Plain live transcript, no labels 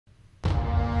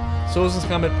Sozin's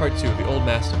Comet Part 2, The Old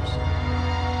Masters.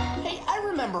 Hey, I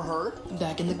remember her.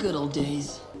 Back in the good old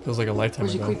days. Feels like a lifetime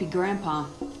Where's ago. your creepy grandpa?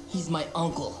 He's my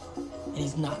uncle, and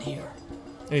he's not here.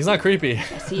 And he's not creepy.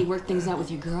 I see you work things out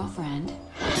with your girlfriend.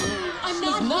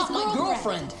 I'm not my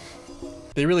girlfriend.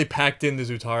 They really packed in the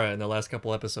Zutara in the last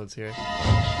couple episodes here.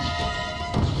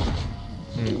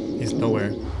 He's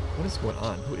nowhere. What is going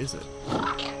on? Who is it?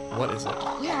 What is it?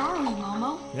 Where are we,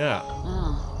 Momo? Yeah.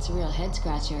 Oh, it's a real head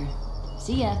scratcher.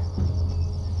 See ya.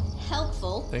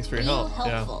 Helpful. Thanks for your help.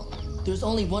 Helpful. Yeah. There's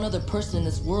only one other person in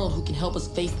this world who can help us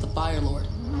face the Fire Lord.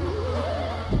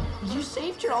 You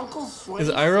saved your uncle's sweaty. Is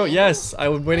it Iroh? Yes. I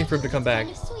was waiting for him to come back.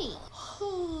 Sweet.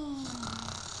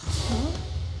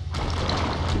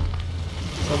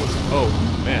 Oh,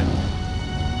 man.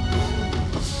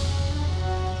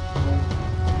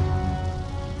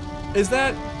 Is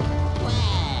that...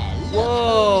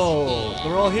 Whoa!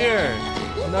 They're all here.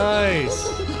 Nice.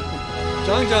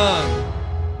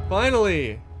 Zhang.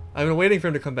 Finally. I've been waiting for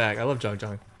him to come back. I love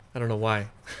Zhang. I don't know why.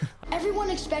 Everyone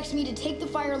expects me to take the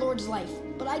Fire Lord's life,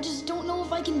 but I just don't know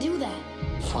if I can do that.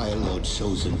 Fire Lord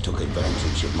Sozin took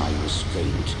advantage of my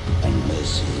restraint and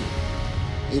mercy.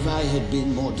 If I had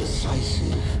been more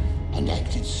decisive and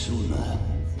acted sooner,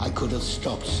 I could have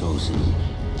stopped Sozin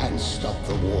and stopped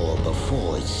the war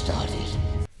before it started.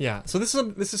 Yeah, so this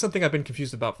is something I've been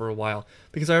confused about for a while,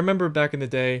 because I remember back in the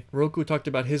day, Roku talked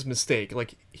about his mistake.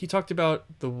 Like, he talked about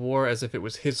the war as if it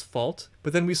was his fault,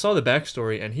 but then we saw the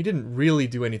backstory and he didn't really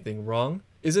do anything wrong.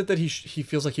 Is it that he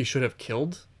feels like he should have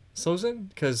killed Sozin?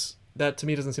 Because that to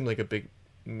me doesn't seem like a big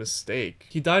mistake.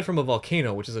 He died from a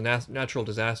volcano, which is a natural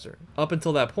disaster. Up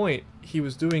until that point, he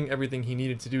was doing everything he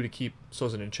needed to do to keep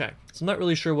Sozin in check. So I'm not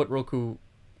really sure what Roku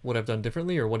would have done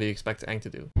differently or what he expects Aang to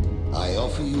do. I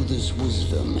offer you this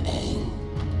wisdom, Aang.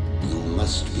 You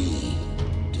must be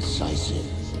decisive.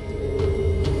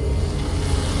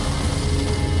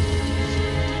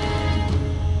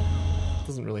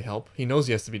 Doesn't really help. He knows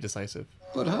he has to be decisive.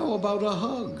 But how about a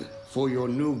hug for your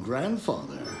new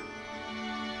grandfather?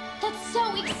 That's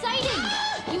so exciting!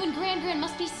 You and Gran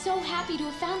must be so happy to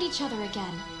have found each other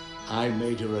again. I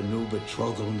made her a new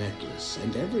betrothal necklace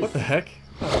and everything. What the heck?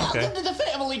 Oh, okay. Welcome to the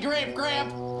family,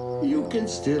 Gramp. You can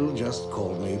still just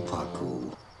call me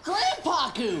Paku.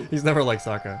 Grandpaku! He's never liked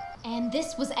Sokka. And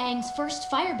this was Aang's first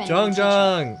firebender.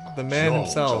 Zhang, the man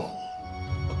himself.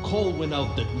 A call went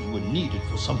out that we were needed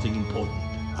for something important.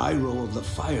 Iroh of the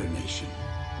Fire Nation.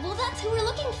 Well, that's who we're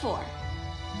looking for.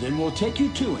 Then we'll take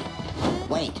you to him.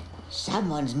 Wait,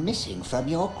 someone's missing from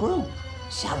your group.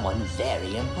 Someone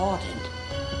very important.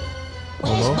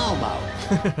 Where's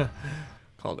Momo?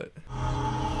 Called it.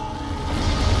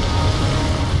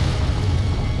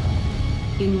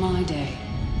 In my day,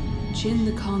 Jin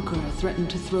the Conqueror threatened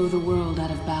to throw the world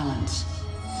out of balance.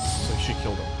 So she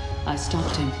killed him. I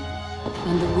stopped him,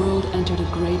 and the world entered a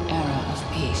great era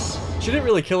of peace. She didn't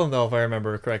really kill him though, if I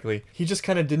remember correctly. He just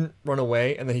kind of didn't run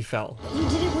away and then he fell. You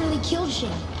didn't really kill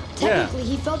Shin. Technically,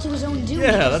 he fell to his own doom.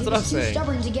 Yeah, because that's what I'm he was saying. too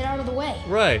stubborn to get out of the way.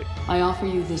 Right. I offer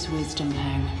you this wisdom,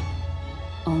 Aang.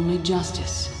 Only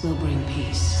justice will bring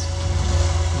peace.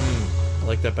 I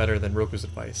like that better than Roku's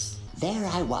advice. There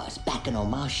I was, back in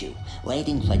Omashu,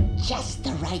 waiting for just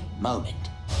the right moment.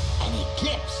 An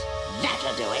eclipse,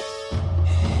 that'll do it.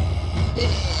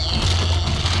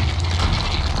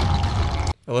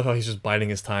 I love how he's just biding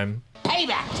his time.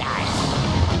 Payback time!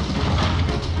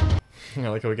 I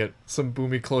like how we get some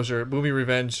Boomy closure, Boomy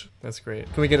revenge. That's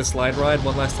great. Can we get a slide ride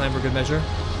one last time for good measure?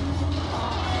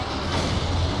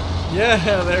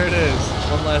 Yeah, there it is.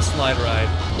 One last slide ride.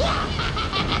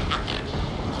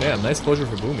 Damn, nice closure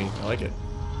for Boomy. I like it.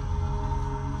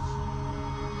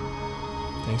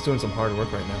 He's doing some hard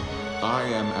work right now. I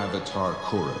am Avatar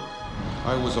Kuruk.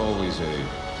 I was always a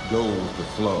go with the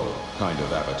flow kind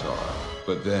of avatar.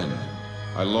 But then,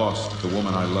 I lost the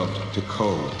woman I loved to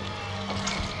Code.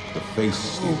 The face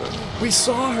stealer. We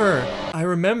saw her! I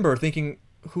remember thinking,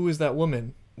 who is that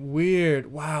woman?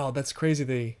 Weird. Wow, that's crazy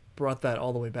they brought that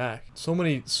all the way back. So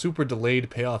many super delayed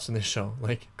payoffs in this show.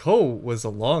 Like, Ko was a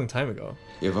long time ago.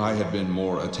 If I had been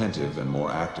more attentive and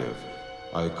more active,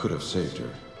 I could have saved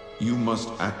her. You must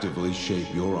actively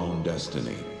shape your own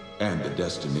destiny and the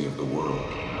destiny of the world.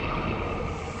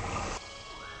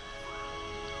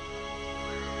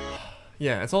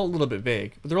 Yeah, it's all a little bit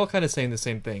vague, but they're all kind of saying the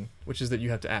same thing, which is that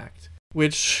you have to act.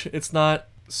 Which, it's not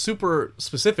super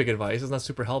specific advice, it's not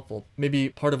super helpful. Maybe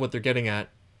part of what they're getting at,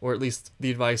 or at least the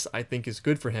advice I think is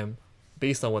good for him,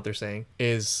 based on what they're saying,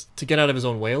 is to get out of his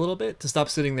own way a little bit, to stop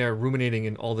sitting there ruminating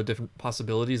in all the different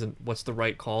possibilities and what's the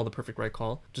right call, the perfect right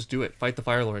call. Just do it. Fight the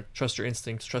Fire Lord. Trust your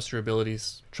instincts, trust your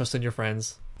abilities, trust in your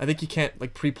friends. I think he can't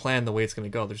like pre-plan the way it's going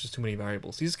to go. There's just too many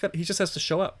variables. He just has to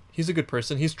show up. He's a good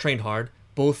person. He's trained hard,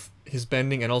 both his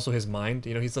bending and also his mind.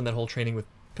 You know, he's done that whole training with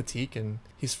Patik, and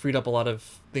he's freed up a lot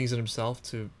of things in himself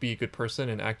to be a good person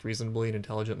and act reasonably and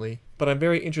intelligently. But I'm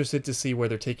very interested to see where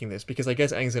they're taking this, because I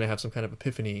guess Aang's going to have some kind of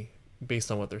epiphany based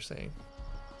on what they're saying.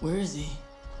 Where is he?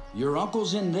 Your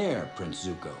uncle's in there, Prince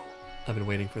Zuko. I've been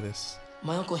waiting for this.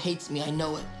 My uncle hates me, I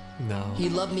know it. No. He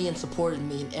loved me and supported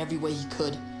me in every way he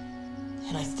could.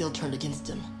 And I still turned against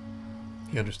him.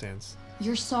 He understands.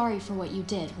 You're sorry for what you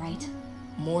did, right?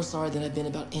 More sorry than I've been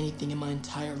about anything in my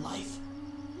entire life.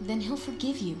 Then he'll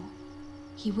forgive you.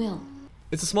 He will.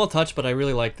 It's a small touch, but I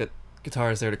really like that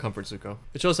Katara is there to comfort Zuko.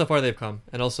 It shows how far they've come,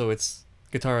 and also it's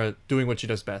Katara doing what she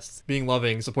does best. Being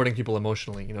loving, supporting people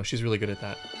emotionally. You know, she's really good at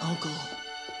that. Uncle.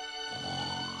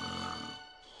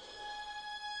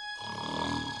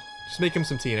 Just make him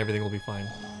some tea and everything will be fine.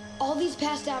 All these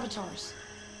past avatars,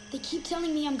 they keep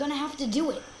telling me I'm gonna have to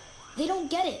do it. They don't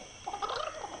get it.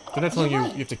 They're not telling you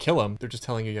right. you have to kill him, they're just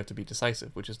telling you you have to be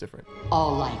decisive, which is different.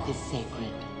 All life is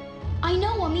sacred. I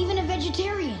know, I'm even a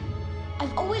vegetarian.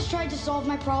 I've always tried to solve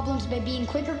my problems by being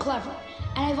quick or clever,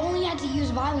 and I've only had to use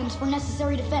violence for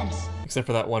necessary defense. Except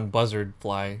for that one buzzard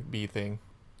fly bee thing.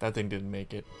 That thing didn't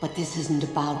make it. But this isn't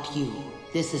about you.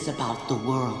 This is about the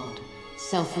world.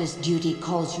 Selfless duty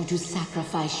calls you to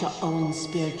sacrifice your own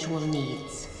spiritual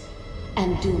needs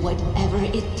and do whatever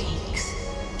it takes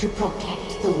to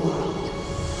protect the world.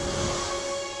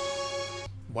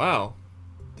 Wow.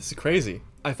 This is crazy.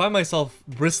 I find myself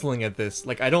bristling at this.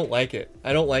 Like, I don't like it.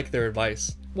 I don't like their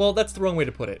advice. Well, that's the wrong way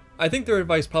to put it. I think their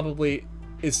advice probably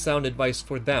is sound advice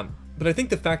for them. But I think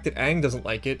the fact that Aang doesn't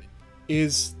like it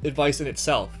is advice in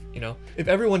itself, you know? If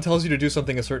everyone tells you to do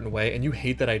something a certain way and you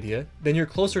hate that idea, then you're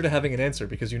closer to having an answer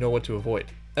because you know what to avoid.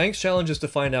 Aang's challenge is to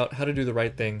find out how to do the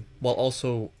right thing while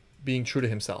also being true to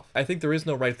himself. I think there is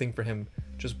no right thing for him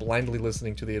just blindly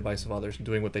listening to the advice of others and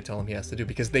doing what they tell him he has to do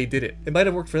because they did it. It might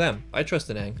have worked for them. I trust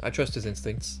in Aang. I trust his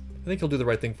instincts. I think he'll do the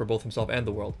right thing for both himself and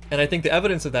the world. And I think the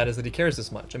evidence of that is that he cares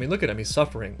this much. I mean, look at him. He's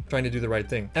suffering, trying to do the right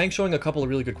thing. Aang's showing a couple of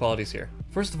really good qualities here.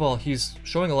 First of all, he's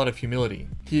showing a lot of humility.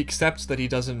 He accepts that he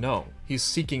doesn't know. He's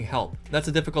seeking help. That's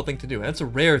a difficult thing to do. That's a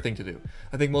rare thing to do.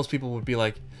 I think most people would be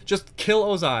like, just kill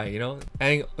Ozai, you know?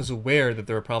 Aang is aware that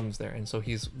there are problems there, and so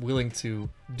he's willing to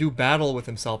do battle with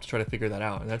himself to try to figure that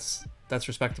out, and that's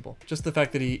respectable. Just the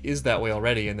fact that he is that way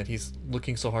already and that he's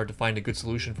looking so hard to find a good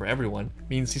solution for everyone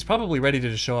means he's probably ready to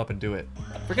just show up and do it.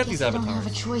 Forget these avatars. I don't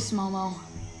have a choice, Momo.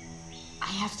 I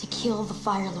have to kill the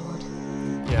Fire Lord.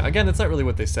 Yeah, again, that's not really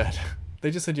what they said. They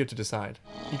just said you have to decide.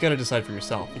 You gotta decide for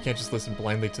yourself. You can't just listen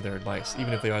blindly to their advice,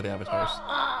 even if they are the avatars.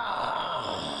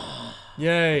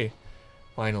 Yay!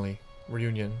 Finally.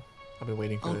 Reunion. I've been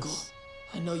waiting for Uncle, this.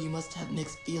 I know you must have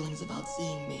mixed feelings about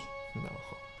seeing me. No.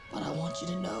 But I want you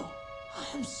to know,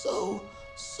 I am so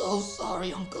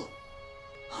sorry, Uncle.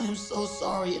 I am so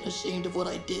sorry and ashamed of what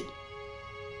I did.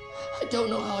 I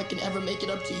don't know how I can ever make it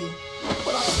up to you,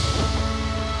 but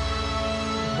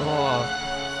Oh.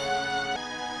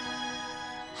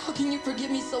 How can you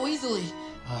forgive me so easily?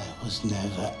 I was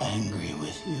never angry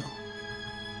with you.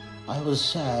 I was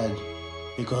sad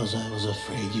because I was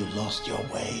afraid you lost your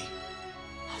way.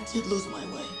 I did lose my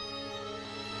way.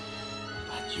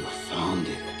 But you found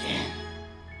it again.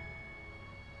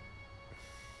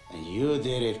 And you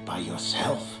did it by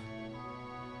yourself.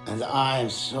 And I'm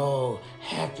so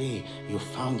happy you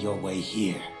found your way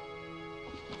here.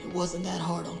 It wasn't that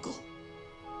hard, Uncle.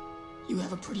 You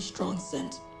have a pretty strong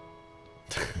scent.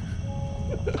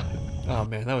 Oh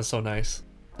man, that was so nice.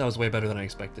 That was way better than I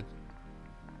expected.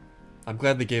 I'm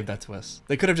glad they gave that to us.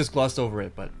 They could have just glossed over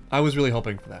it, but I was really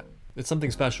hoping for that. It's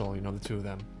something special, you know, the two of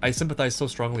them. I sympathize so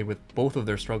strongly with both of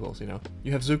their struggles, you know?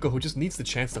 You have Zuko who just needs the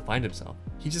chance to find himself.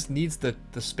 He just needs the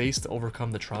space to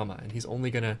overcome the trauma, and he's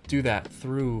only gonna do that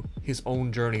through his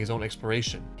own journey, his own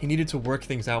exploration. He needed to work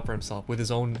things out for himself with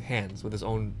his own hands, with his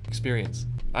own experience.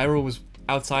 Iroh was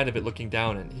outside of it looking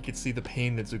down, and he could see the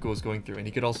pain that Zuko was going through, and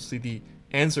he could also see the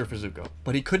answer for Zuko.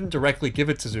 But he couldn't directly give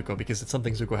it to Zuko because it's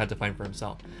something Zuko had to find for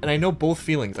himself. And I know both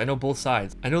feelings, I know both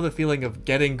sides. I know the feeling of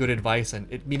getting good advice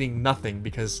and it meaning nothing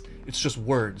because it's just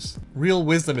words. Real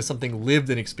wisdom is something lived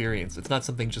and experienced. It's not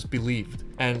something just believed.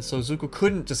 And so Zuko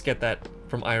couldn't just get that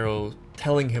from Iroh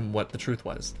telling him what the truth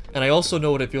was. And I also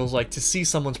know what it feels like to see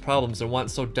someone's problems and want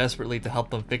so desperately to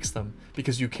help them fix them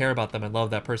because you care about them and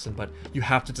love that person, but you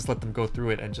have to just let them go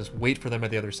through it and just wait for them at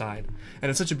the other side.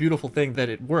 And it's such a beautiful thing that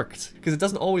it worked, because it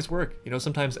doesn't always work. You know,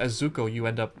 sometimes as Zuko, you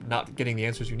end up not getting the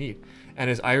answers you need. And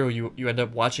as Iroh, you end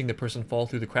up watching the person fall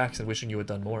through the cracks and wishing you had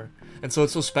done more. And so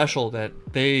it's so special that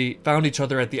they found each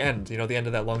other at the end, you know, the end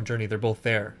of that long journey. They're both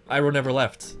there. Iroh never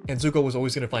left, and Zuko was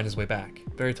always going to find his way back.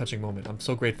 Very touching moment. I'm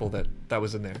so grateful that that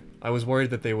was in there. I was worried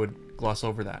that they would gloss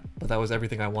over that, but that was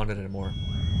everything I wanted and more.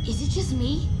 Is it just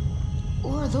me?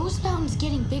 Or are those mountains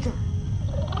getting bigger?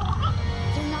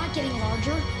 They're not getting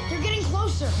larger. They're getting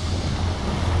closer.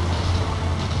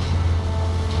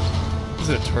 Is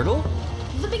it a turtle?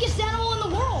 The biggest animal in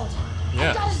the world. Yeah.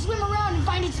 I've got to swim around and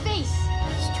find its face.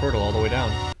 It's a turtle all the way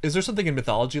down. Is there something in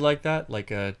mythology like that? Like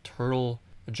a turtle,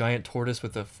 a giant tortoise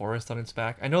with a forest on its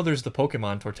back? I know there's the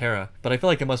Pokemon Torterra, but I feel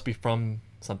like it must be from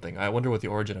something. I wonder what the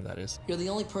origin of that is. You're the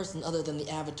only person other than the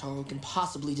Avatar who can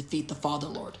possibly defeat the Father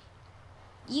Lord.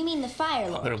 You mean the Fire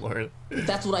Lord? Father Lord.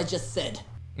 That's what I just said.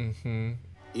 Mm-hmm.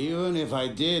 Even if I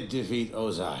did defeat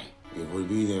Ozai, it would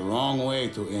be the wrong way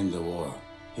to end the war.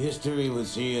 History would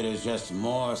see it as just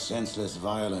more senseless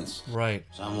violence. Right.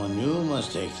 Someone new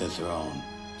must take the throne.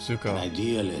 Zuko. An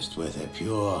idealist with a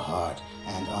pure heart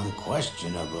and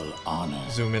unquestionable honor.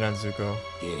 Zoom in on Zuko.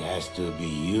 It has to be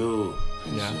you,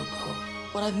 Prince Yeah. Zuko.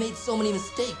 But I've made so many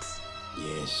mistakes.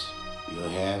 Yes, you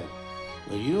have.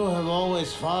 But you have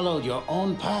always followed your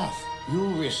own path.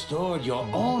 You restored your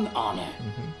own honor.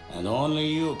 And only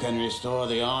you can restore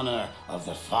the honor of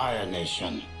the Fire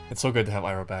Nation. It's so good to have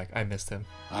Iroh back. I missed him.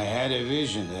 I had a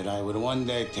vision that I would one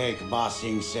day take Ba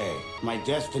Sing Se. My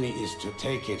destiny is to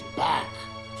take it back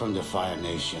from the Fire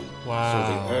Nation. Wow.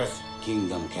 So the Earth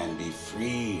Kingdom can be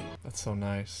free. That's so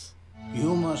nice.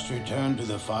 You must return to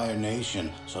the Fire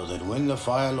Nation so that when the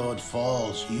Fire Lord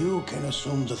falls, you can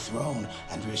assume the throne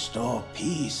and restore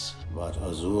peace. But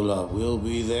Azula will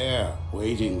be there,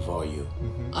 waiting for you.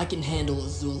 I can handle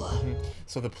Azula.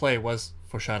 So the play was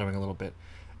foreshadowing a little bit.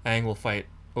 Aang will fight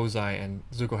Ozai, and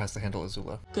Zuko has to handle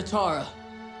Azula. Katara,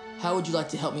 how would you like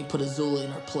to help me put Azula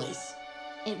in her place?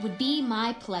 It would be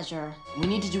my pleasure. We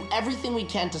need to do everything we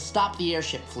can to stop the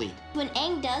airship fleet. When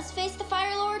Aang does face the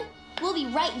Fire Lord, we'll be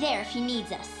right there if he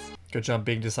needs us. Good job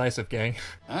being decisive, gang.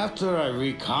 After I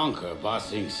reconquer Ba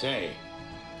Sing Se,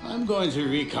 I'm going to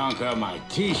reconquer my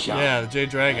tea shop. Yeah, the Jade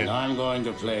Dragon. And I'm going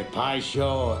to play Pai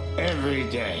Sho every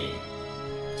day.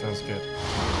 Sounds good.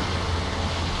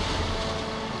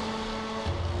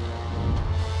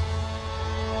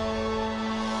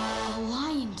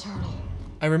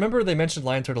 I remember they mentioned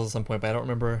lion turtles at some point, but I don't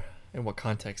remember in what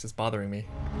context. It's bothering me.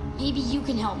 Maybe you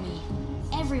can help me.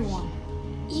 Everyone,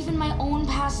 even my own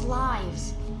past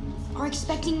lives, are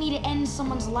expecting me to end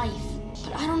someone's life.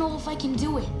 But I don't know if I can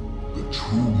do it. The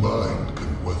true mind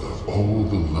can weather all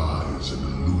the lies and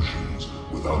illusions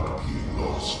without being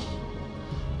lost.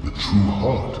 The true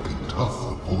heart can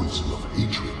tough the poison of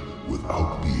hatred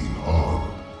without being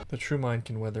harmed. The true mind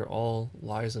can weather all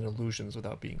lies and illusions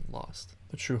without being lost.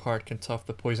 The true heart can tough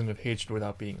the poison of hatred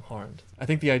without being harmed. I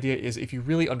think the idea is if you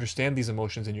really understand these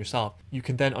emotions in yourself, you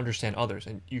can then understand others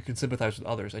and you can sympathize with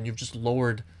others, and you've just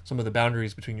lowered some of the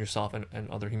boundaries between yourself and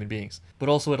other human beings. But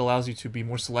also it allows you to be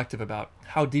more selective about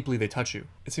how deeply they touch you.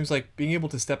 It seems like being able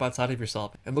to step outside of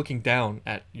yourself and looking down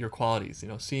at your qualities, you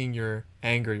know, seeing your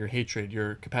anger, your hatred,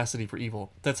 your capacity for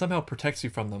evil, that somehow protects you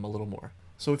from them a little more.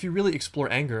 So if you really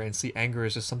explore anger and see anger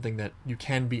as just something that you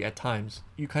can be at times,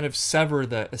 you kind of sever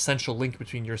the essential link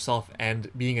between yourself and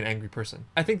being an angry person.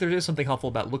 I think there is something helpful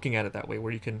about looking at it that way,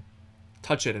 where you can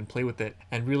touch it and play with it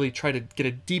and really try to get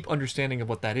a deep understanding of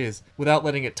what that is without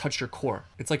letting it touch your core.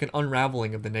 It's like an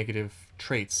unraveling of the negative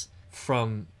traits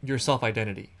from your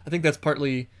self-identity. I think that's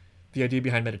partly the idea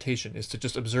behind meditation, is to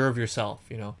just observe yourself,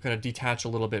 you know, kind of detach a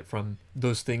little bit from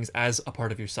those things as a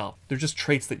part of yourself. They're just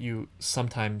traits that you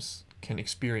sometimes can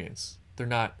experience. They're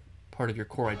not part of your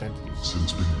core identity.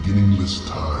 Since beginningless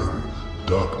time,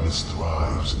 darkness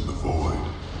thrives in the void,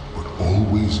 but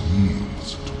always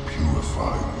yields to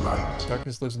purifying light.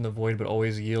 Darkness lives in the void, but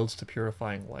always yields to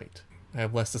purifying light. I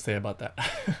have less to say about that.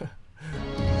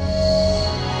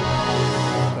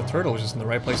 The turtle was just in the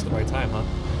right place at the right time, huh?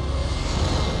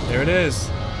 There it is.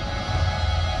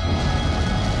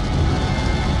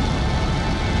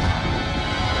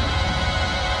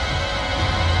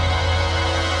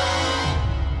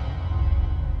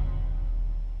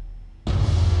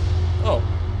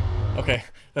 Okay,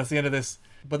 that's the end of this.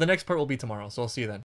 But the next part will be tomorrow, so I'll see you then.